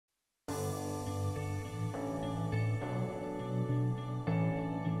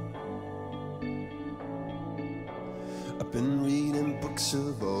been reading books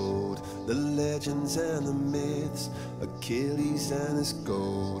of old, the legends and the myths, Achilles and his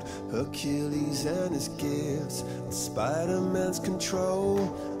gold, Hercules and his gifts, and Spider-Man's control,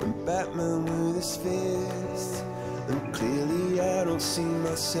 and Batman with his fists. And clearly I don't see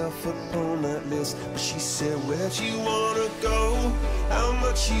myself upon that list. But she said, where'd you wanna go? How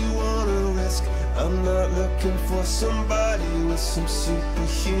much you wanna risk? I'm not looking for somebody with some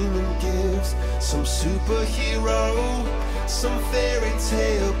superhuman gifts, some superhero, some fairy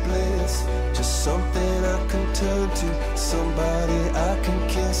tale bliss. Just something I can turn to, somebody I can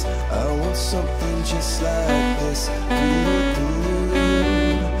kiss. I want something just like this.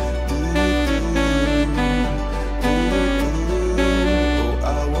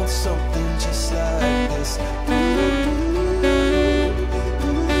 Something just like this.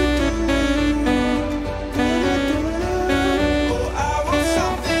 Oh, I want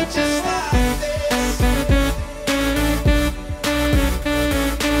something just like this.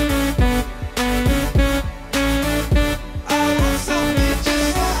 I want something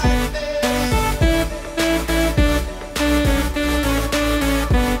just like this.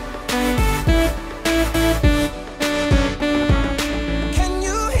 Can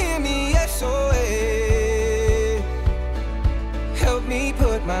you hear me? SOA. Help me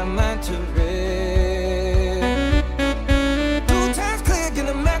put my mind to rest. 2 times click and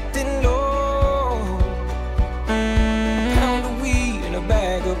I'm acting low. Pound of weed in a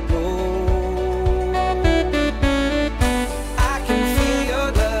bag of gold. I can feel your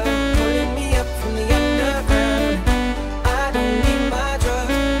love pulling me up from the underground. I don't need my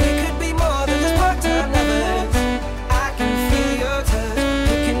drugs. It could be more than just part-time lovers. I can feel your touch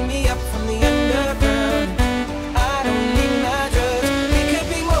picking me up from the underground. I don't need my drugs. It could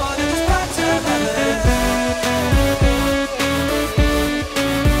be more than just part-time lovers.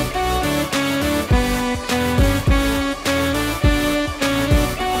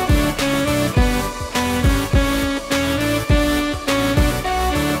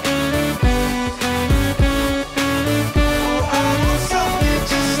 Oh, I want something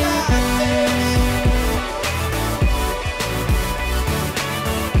just like this.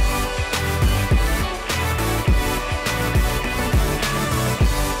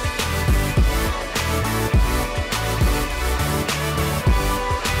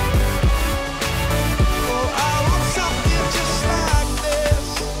 Oh, I want something just like this.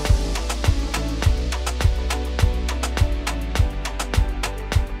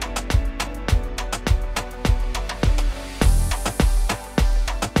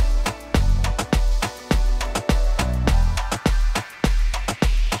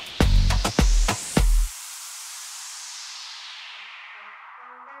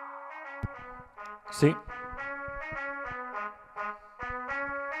 Sí.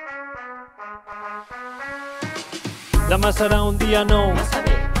 Demà serà un dia nou,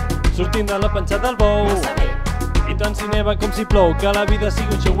 sortint de la panxa del bou. I tant si neva com si plou, que la vida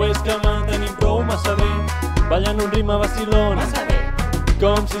sigui un show és que mantenim prou. Massa bé, ballant un ritme vacilón,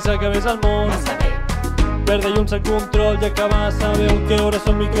 com si s'acabés el món. Perde un el control i acabar a saber que hores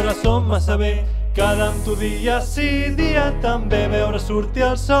són mi corazón. Massa bé, cada amb tu dia sí, dia també, veure sortir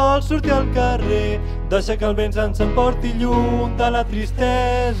el sol, sortir al carrer, deixar que el vent ens emporti lluny de la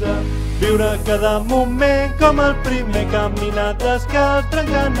tristesa, viure cada moment com el primer, caminar descalç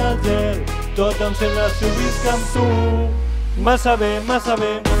trencant el gel, tot em sembla si ho visc amb tu. Massa bé, massa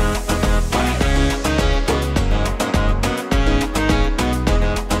bé.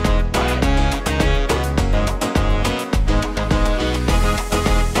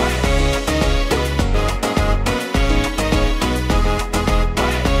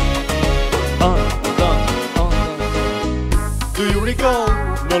 Do you recall,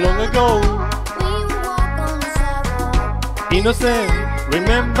 no long ago, We would walk on the sidewalk. innocent,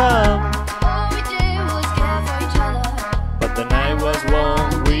 remember, All we did was care for each other. but the night was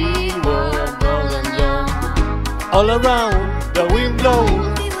warm, we were old and young. All around, the wind blows,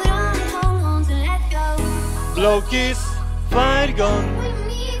 We would only hold on to let go. blow kiss, fire gun, We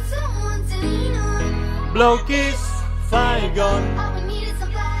need someone to lean on. blow kiss, fire gun, All we need is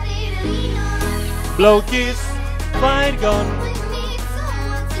somebody to lean on. blow kiss, fire gun, We need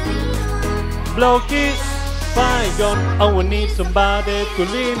someone to lean on. blow kiss, fire gun, and we need somebody to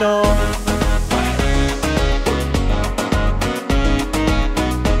lean on.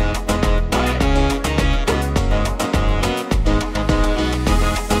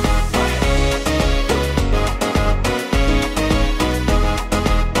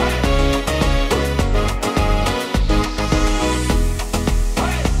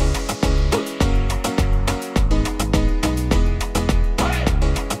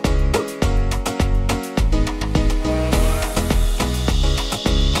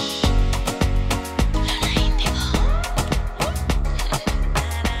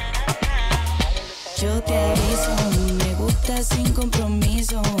 Yo te aviso, me gusta sin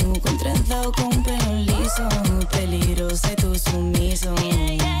compromiso, con trenza o con pelo liso, peligrosa y tú sumiso.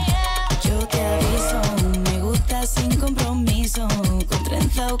 Yo te aviso, me gusta sin compromiso, con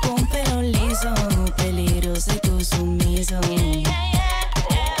trenza o con pelo liso, peligrosa y tú sumiso.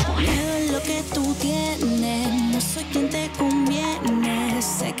 Miedo es lo que tú tienes, no soy quien te conviene.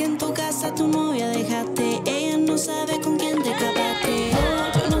 Sé que en tu casa tu novia dejaste, ella no sabe con quién te escapaste.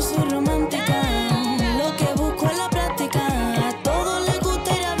 No, yo no soy romántica, lo que busco es la práctica. A todos les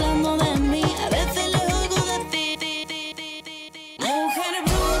gusta ir hablando de mí, a veces les oigo decir mujer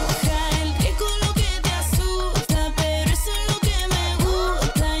bruja, el rico lo que te asusta, pero eso es lo que me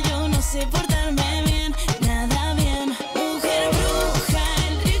gusta. Yo no sé portarme bien, nada bien. Mujer bruja,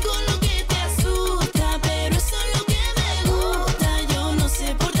 el rico lo que te asusta, pero eso es lo que me gusta. Yo no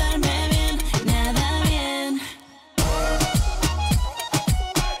sé portarme bien, nada bien.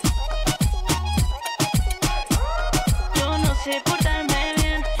 Yo no sé portarme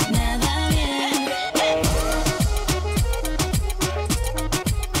bien, nada bien.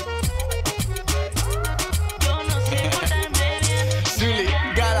 Yo no sé portarme bien. Zuli,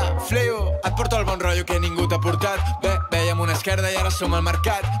 Gala, Fleo, et porto el bon rotllo que ningú t'ha portat. Bé, vèiem una esquerda i ara som al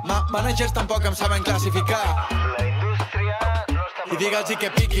mercat. Managers tampoc em saben classificar. La indústria no està I digue'ls que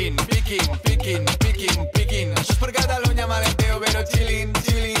piquin, piquin, piquin, piquin, piquin. Això és per Catalunya, malenteo, però chillin,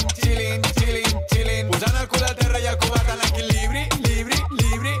 chillin, chillin, chillin, chillin. Posant el cul a terra i el cubat en equilibri, libri,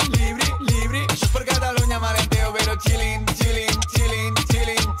 libri, libri, libri. Això és per Catalunya, malenteo, però chillin, chillin, chillin,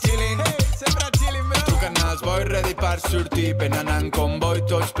 chillin, chillin. Hey, sempre chillin, bro. Truquen els boys ready per sortir, venen en comboi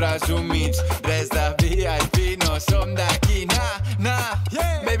tots presumits. Res de VIP, no som d'aquí,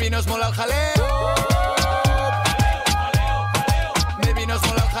 yeah. Baby, no es mola el jaleo. Baby, no es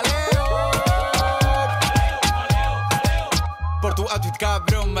mola el jaleo. Porto outfit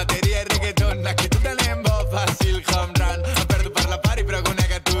cabron, bateria i reggaeton. Actitud anem bo, fàcil, home run. Em perdo per la party però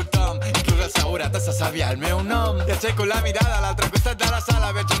conec a tothom. Inclús el segurat se sabia el meu nom. I aixeco la mirada a l'altre costat de la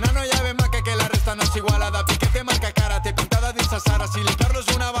sala. Veig una noia ben maca que la resta no és igual. De piquete marca cara, té pintada dins sa Sara. Si li parlo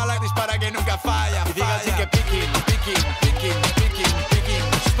és una bala, dispara que nunca falla. I digue'ls que piquin, piquin, piquin, piquin, piquin.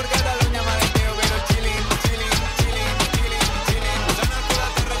 Això és per Catalunya, malenteo, però chillin, chillin, chillin, chillin, chillin. Posant el cul a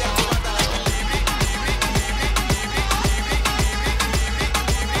terra i el cubat a l'equilibri, libri, libri, libri, libri, libri,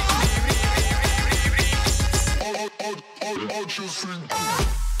 libri, libri, libri, libri.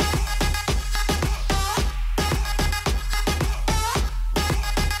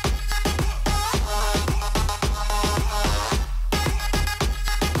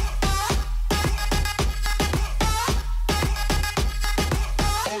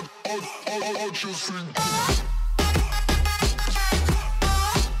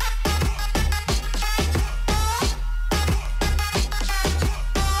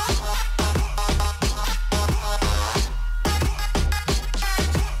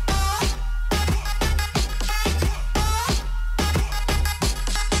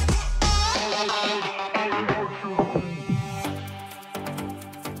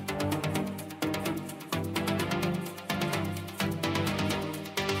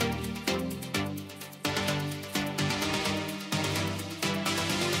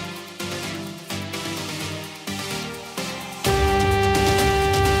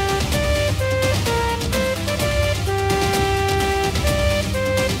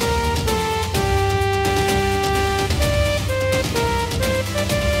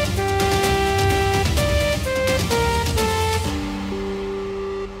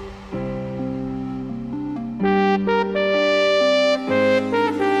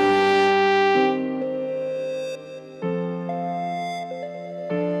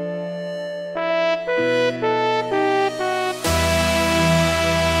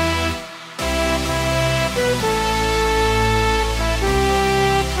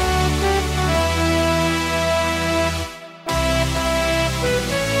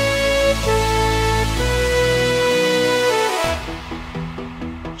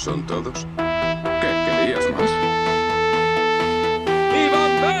 ¿Son todos? ¿Qué querías más?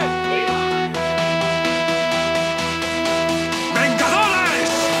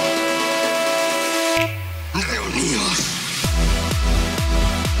 ¡Vengadores! ¡Reuníos!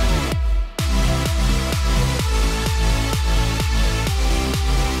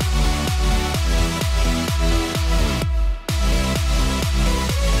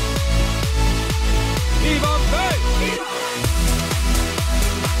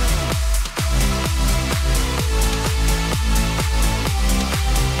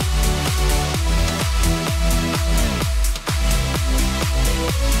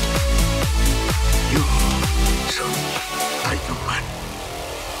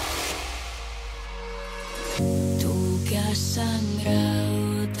 has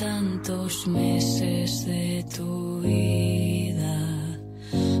sangrado tantos meses de tu vida.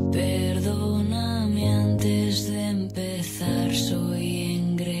 Perdóname antes de empezar, soy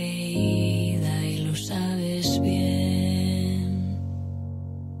engreída y lo sabes bien.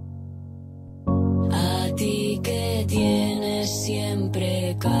 A ti que tienes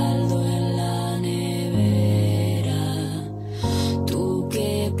siempre caldo en la nevera, tú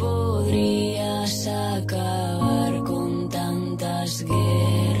que podrías acabar con tantas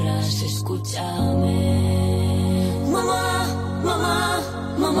guerras, escúchame. Mamá, mamá,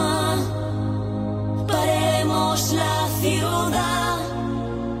 mamá, paremos la ciudad,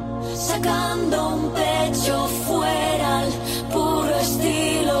 sacando un pecho fuera al puro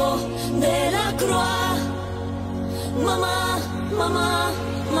estilo de la Croix. Mamá, mamá,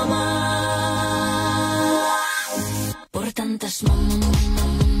 mamá, por tantas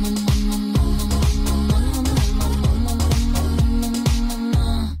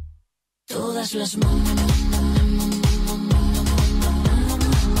todas las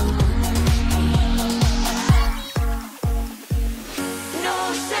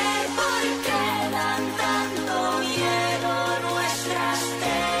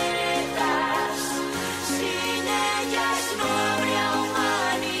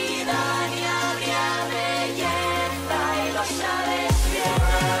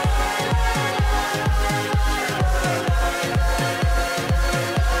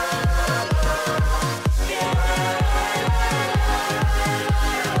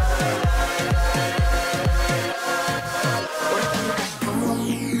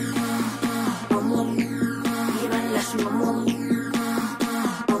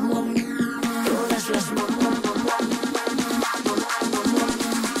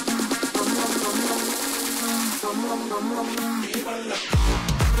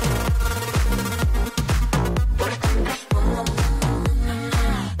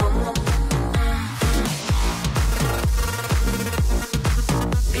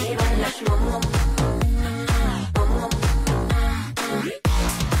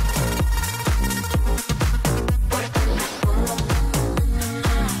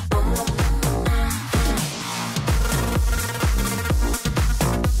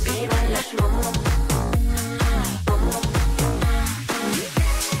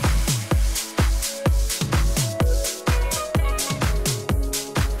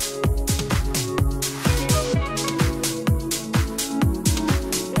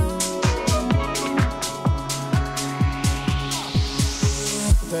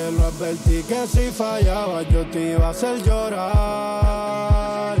advertí que si fallaba yo te iba a hacer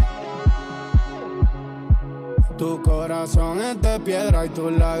llorar. Tu corazón es de piedra y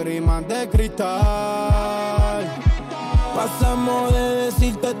tus lágrimas de cristal. Pasamos de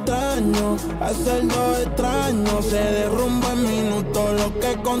decirte extraño a hacerlo extraño. Se derrumba en minutos lo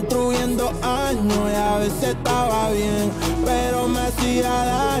que construyendo años. Y a veces estaba bien, pero me hacía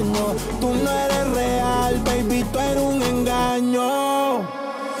daño. Tú no eres real, baby, tú eres un engaño.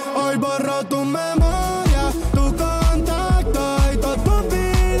 Hoy borro tu memoria, tu contacto y todos tus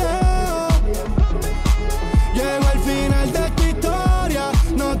videos. Llego al final de tu historia,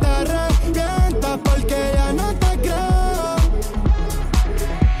 no te arrepientas porque ya no te creo.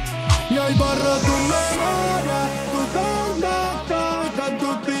 Y hoy borro tu memoria, tu contacto y todos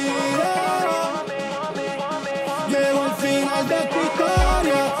tus videos. Llego al final de tu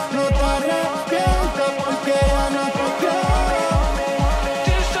historia, no te arrepientas porque ya no te creo.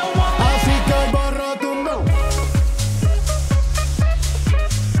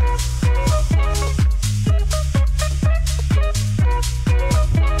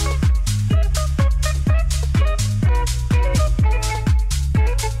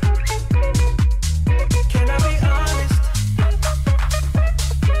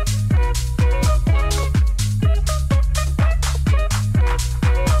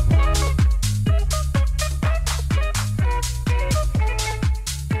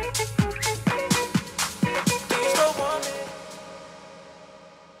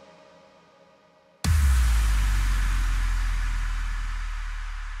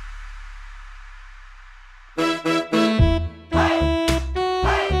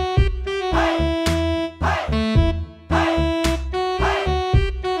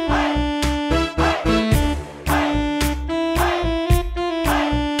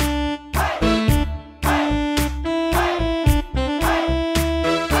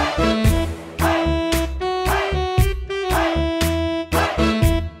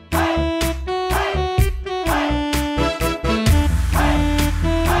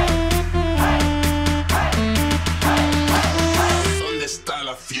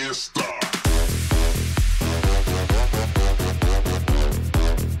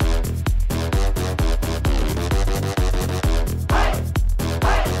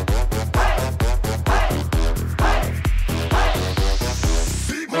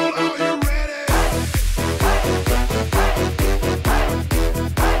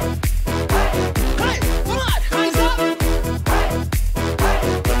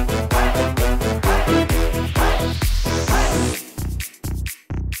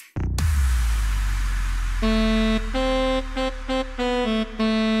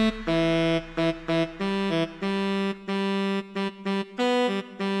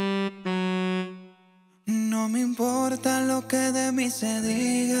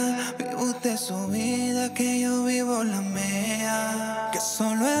 mía. Vive usted su vida, que yo vivo la mía. Que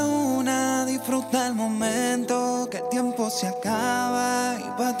solo es una, disfruta el momento. Que el tiempo se acaba y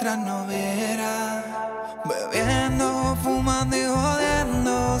para atrás no verá. Bebiendo, fumando y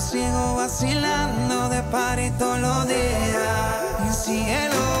jodiendo, sigo vacilando de party todos los días. Y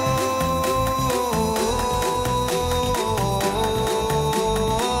síguelo.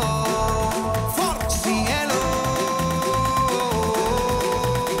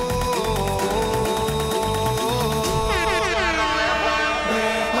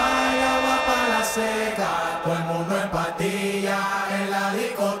 Todo el mundo en patilla en la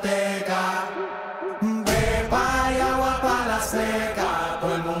discoteca. Pepa y agua para la seca.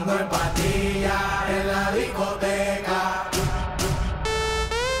 Todo el mundo en patilla en la discoteca.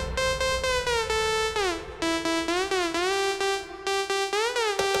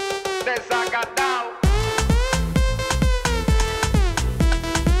 Desacatao.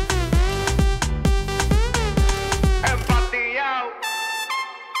 Empatillao.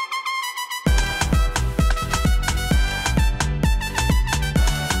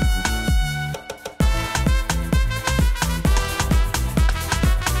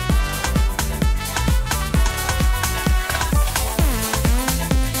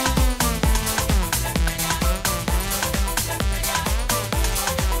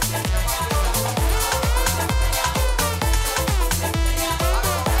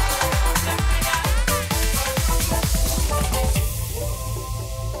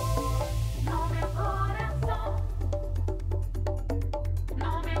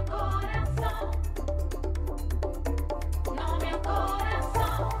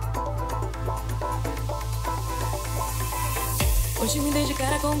 Hoje me dei de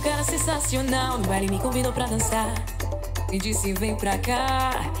cara com um cara sensacional. No baile me convidou pra dançar. Me disse vem pra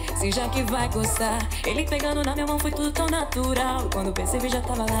cá, seja que vai gostar. Ele pegando na minha mão foi tudo tão natural. Quando percebi já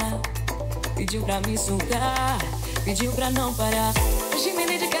tava lá. Pediu pra me soltar, pediu pra não parar. Hoje me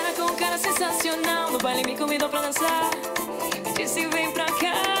dei de cara com um cara sensacional. No baile me convidou pra dançar. Me disse vem pra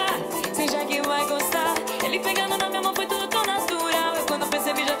cá, seja que vai gostar. Ele pegando na minha mão foi tudo tão natural. Eu quando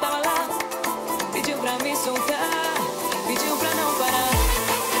percebi já tava lá. Pediu pra me soltar, pediu pra não parar.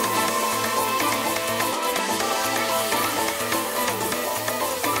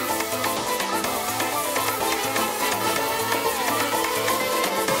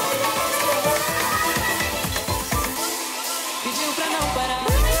 Pediu pra não parar.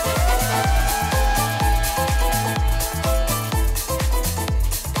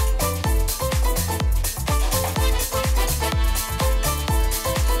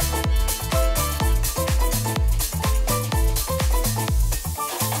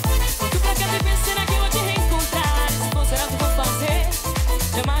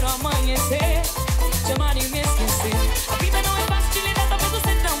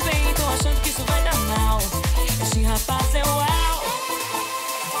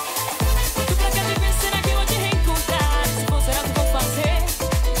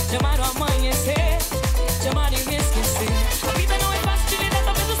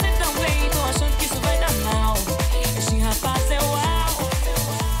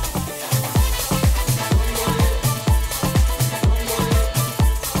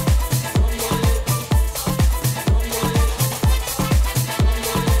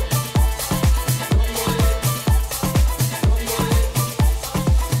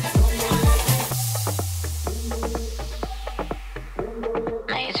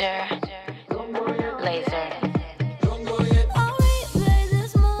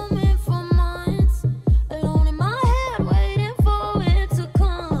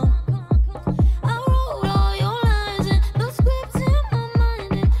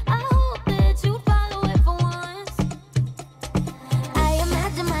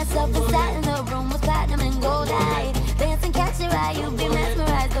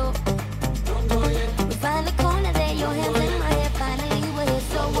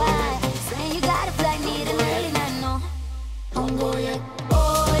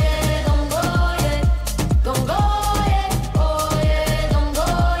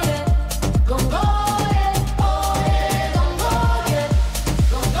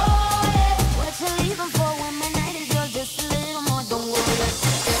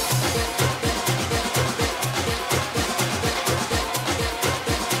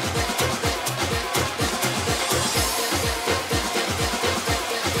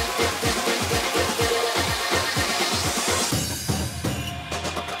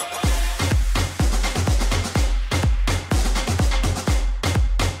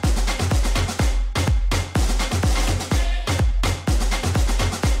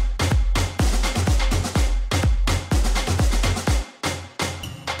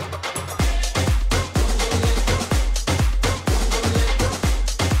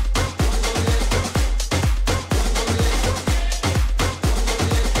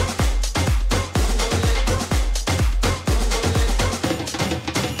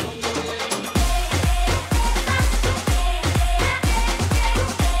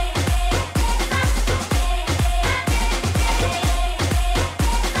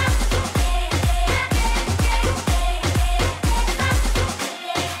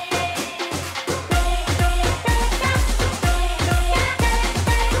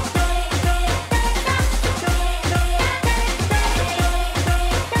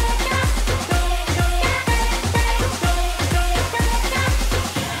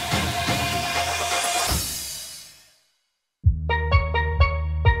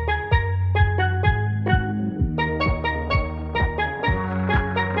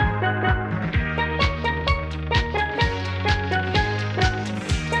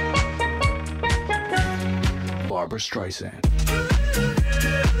 Barbra Streisand.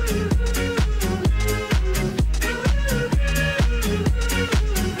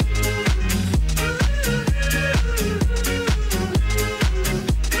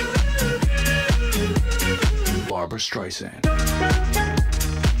 Barbra Streisand.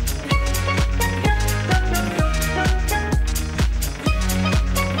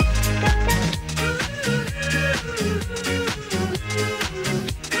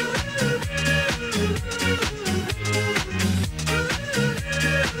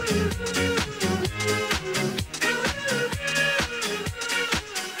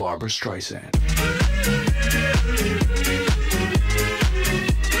 Barbra Streisand.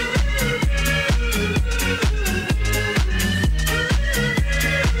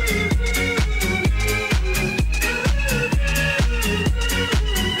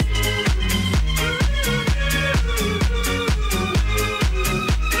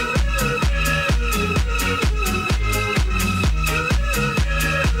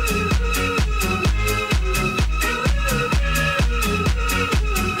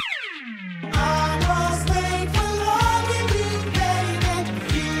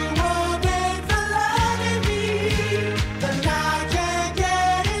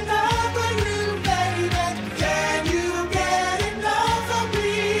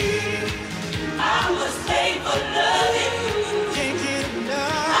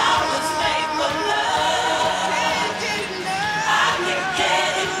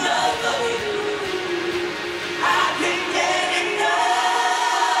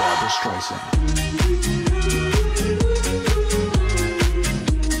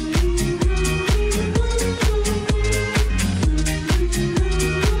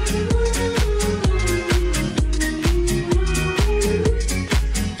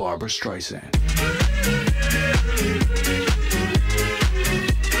 Barbra Streisand.